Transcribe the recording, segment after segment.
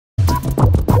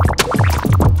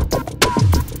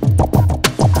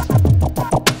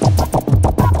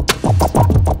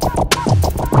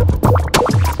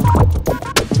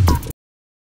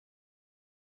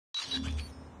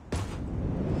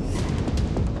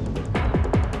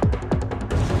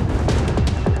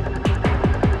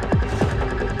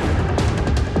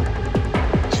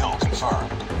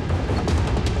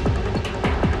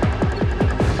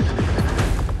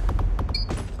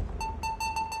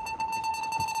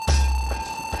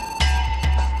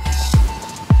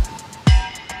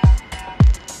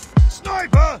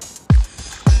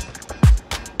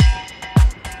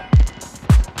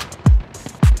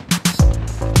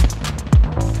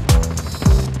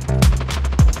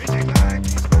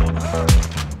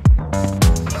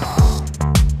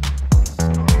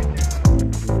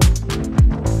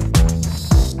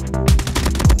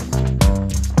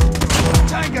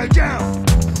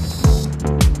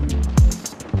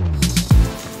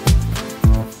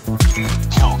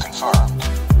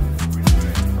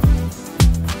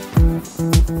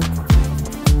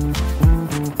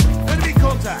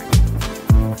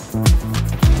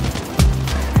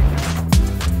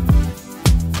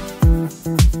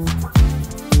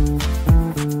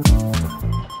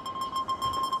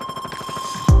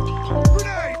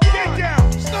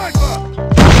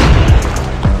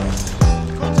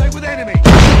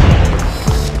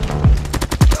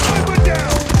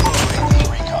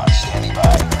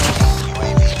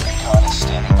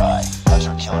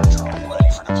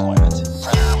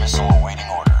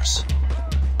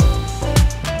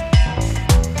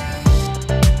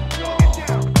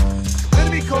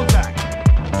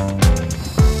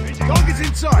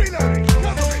inside! Reloading!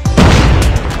 Cover me!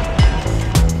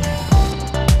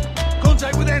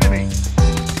 Contact with enemy!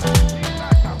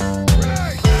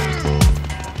 Grenade!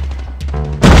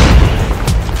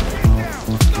 Get down!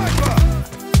 Sniper!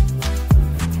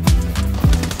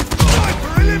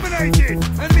 Sniper eliminated!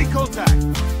 Enemy contact!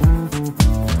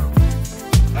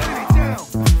 Enemy down!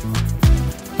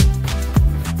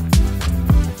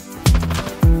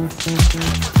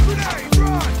 Grenade!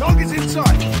 Run! Target's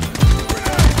inside!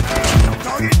 Grenade!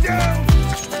 Target down!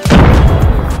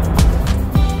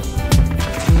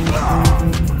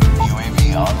 UAV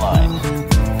online.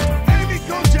 Enemy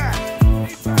contact!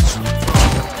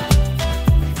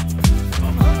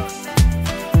 I'm hurt!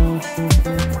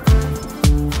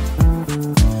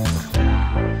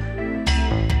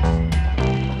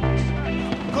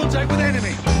 Contact with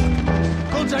enemy!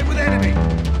 Contact with enemy!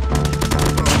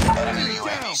 Enemy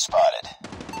UAV spotted.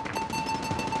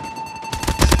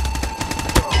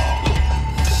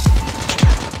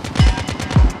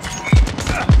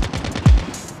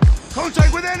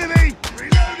 Contact with enemy!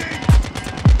 Reloading!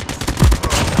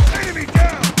 Enemy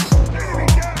down! Enemy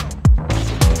down!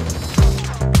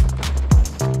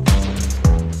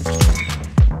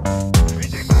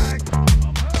 Changing mag!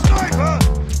 Sniper!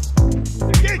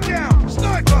 Get down!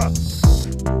 Sniper!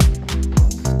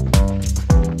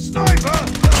 Sniper!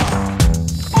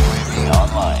 UAV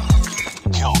online.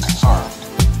 Kill confirmed.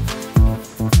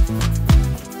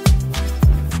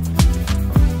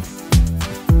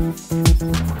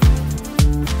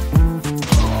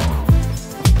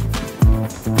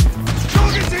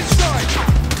 Target's inside!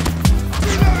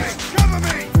 Reloading! Cover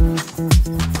me!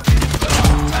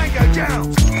 Tango down!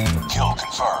 Kill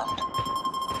confirmed.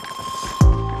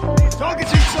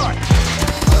 Target's inside!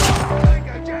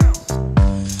 Tango down!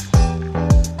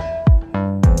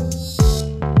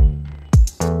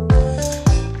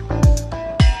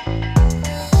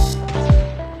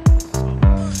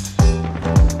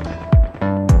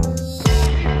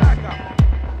 Back up!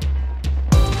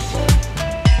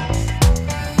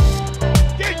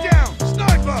 Get down!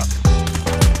 Sniper!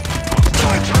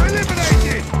 Sniper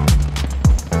eliminated!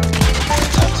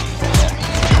 Touchy. Enemy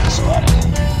UAV spotted.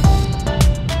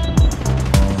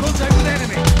 Contact with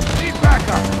enemy! Need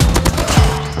backup!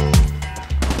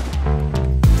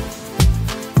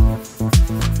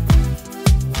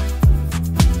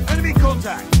 Enemy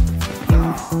contact!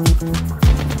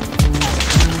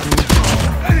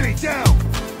 Enemy down!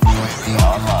 UAV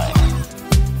online.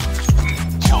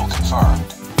 Kill confirmed.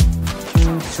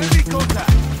 Enemy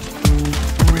contact!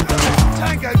 Reloading!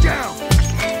 Tango down!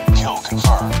 Kill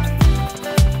confirmed.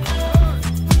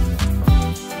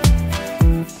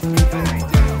 Enemy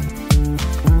down!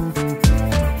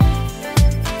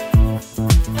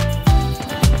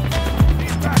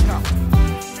 Need backup!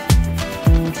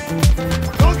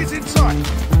 Target's inside!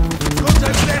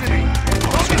 Contact with enemy!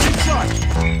 Target's inside!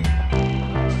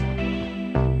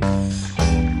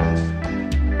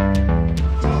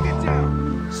 Target down!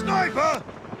 Sniper!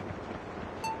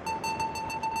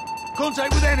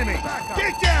 Contact with enemy!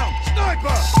 Get down!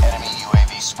 Sniper! Enemy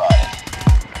UAV spotted.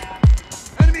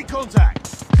 Enemy contact!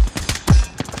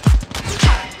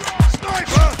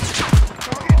 Sniper!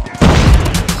 Target down!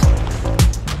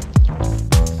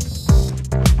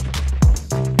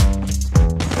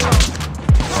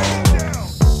 Target down!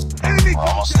 Enemy We're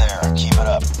almost contact! there. Keep it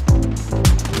up.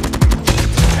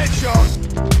 Headshot!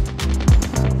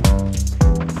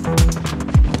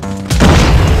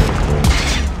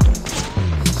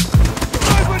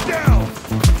 Sniper down!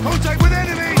 Contact with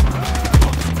enemy!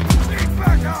 Need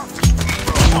backup!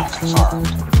 Kill confirmed.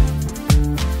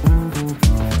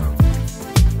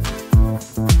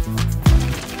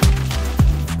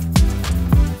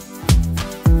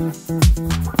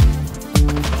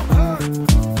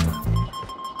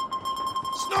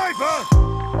 Sniper!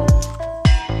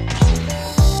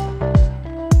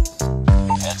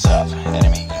 Heads up.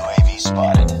 Enemy UAV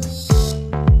spotted.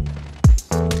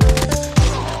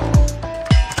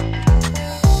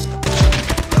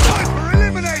 Sniper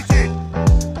eliminated!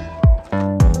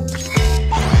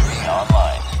 UAV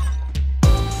online.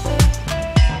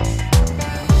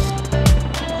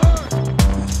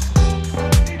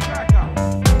 Need backup!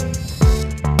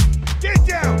 Get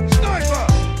down! Sniper!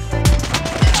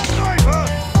 Sniper!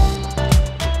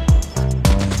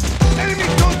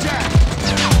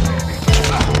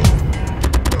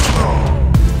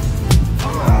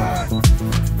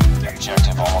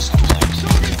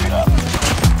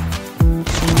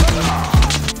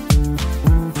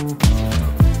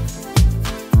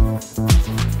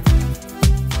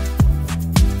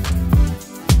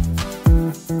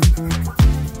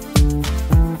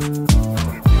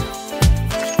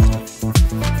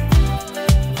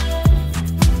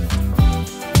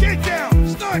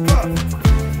 Sniper!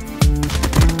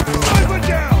 Sniper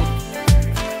down!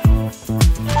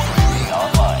 UAV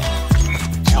online.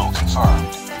 Kill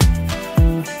confirmed.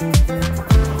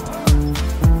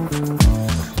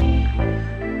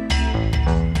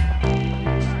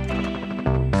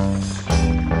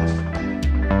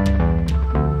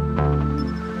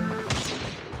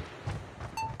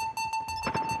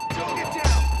 Target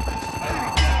down!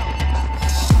 Enemy down!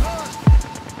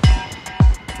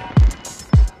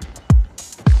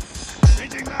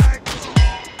 Changing mag!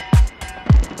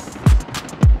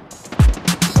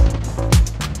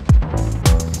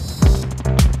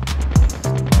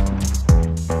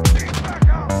 Back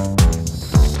up!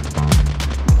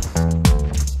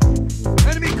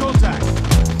 Enemy contact!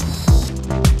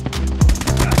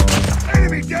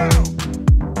 Enemy down!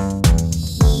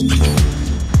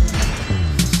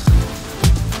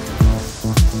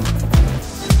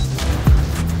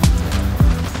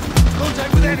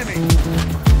 Contact with enemy!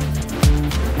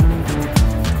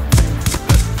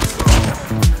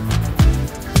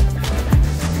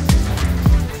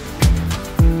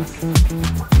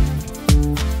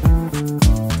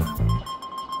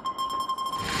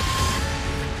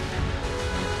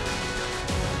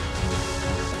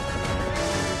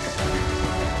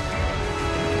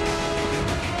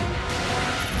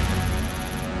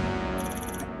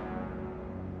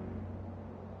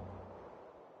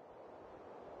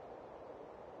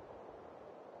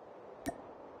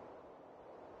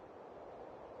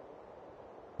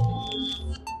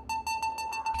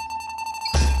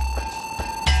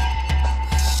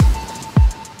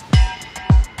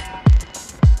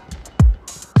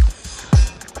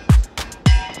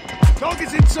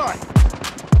 Target's in sight!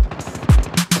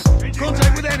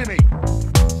 Contact with enemy!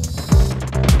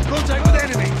 Contact with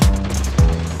enemy!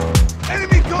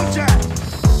 Enemy contact!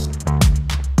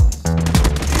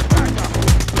 Back up!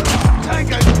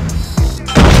 Tango!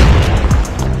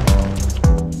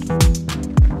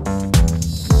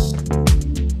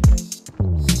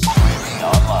 UAV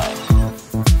online.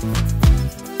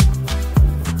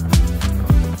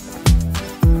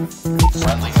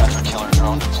 Friendly hunter killer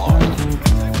drone deployed.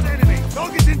 Contact with enemy!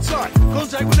 Target's in sight!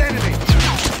 Contact with enemy!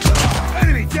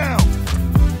 Enemy down!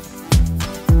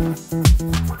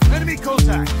 Enemy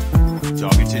contact!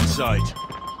 Target's in sight!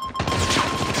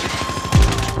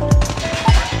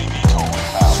 Enemy vehicle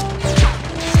inbound.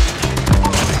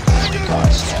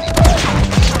 Recon standing by.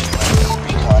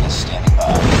 Recon is standing by.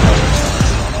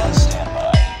 Drone on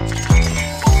standby.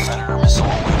 Predator missile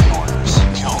awaiting orders.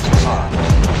 Kill confirmed.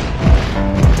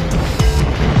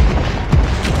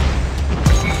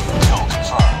 Kill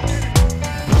confirmed.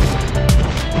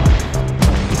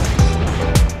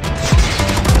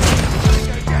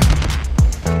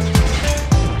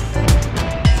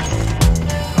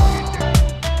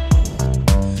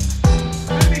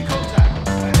 Enemy contact!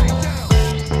 Enemy down!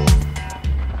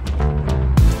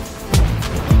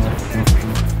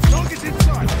 Target's in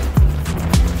sight!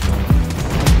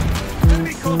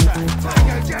 Enemy contact!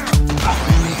 Tango down!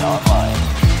 UAV online.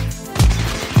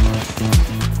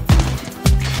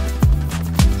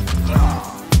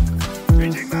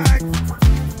 Changing mag!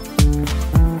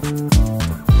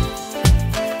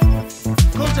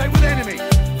 Contact with enemy!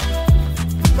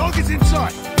 Target's in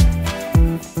sight!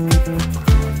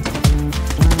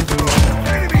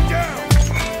 Enemy down!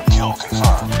 Kill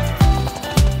confirmed.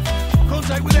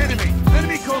 Contact with enemy!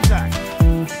 Enemy contact!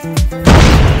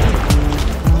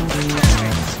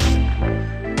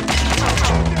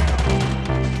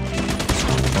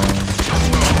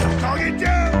 Target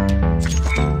down!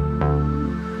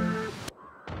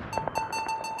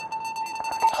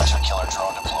 Hunter killer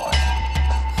drone deployed.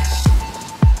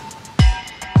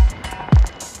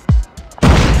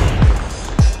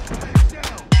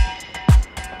 Down!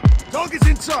 Target's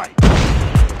in sight!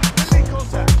 Enemy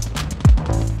contact!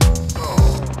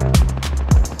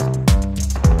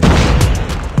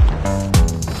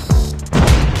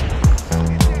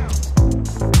 Target down!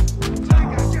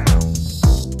 Tango down!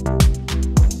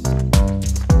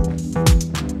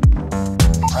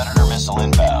 Predator missile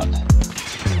inbound.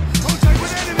 Contact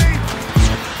with enemy!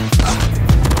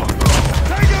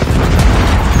 Tango!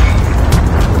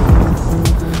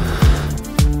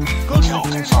 Kill Contact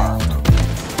with confirmed. enemy!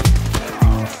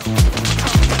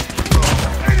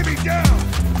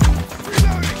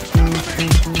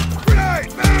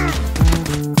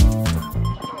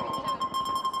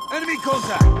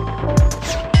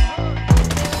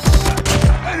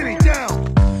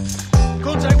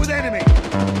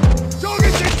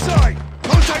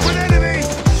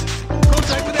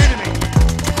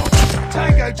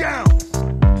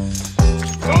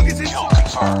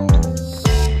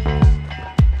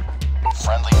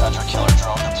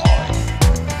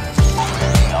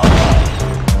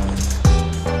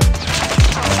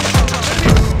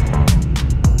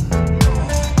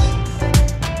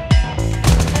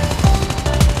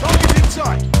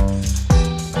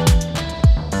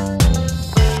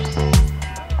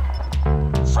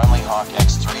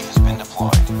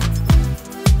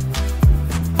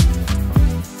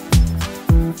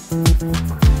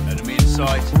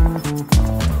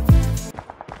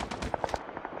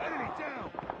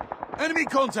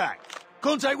 contact.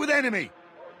 Contact with enemy.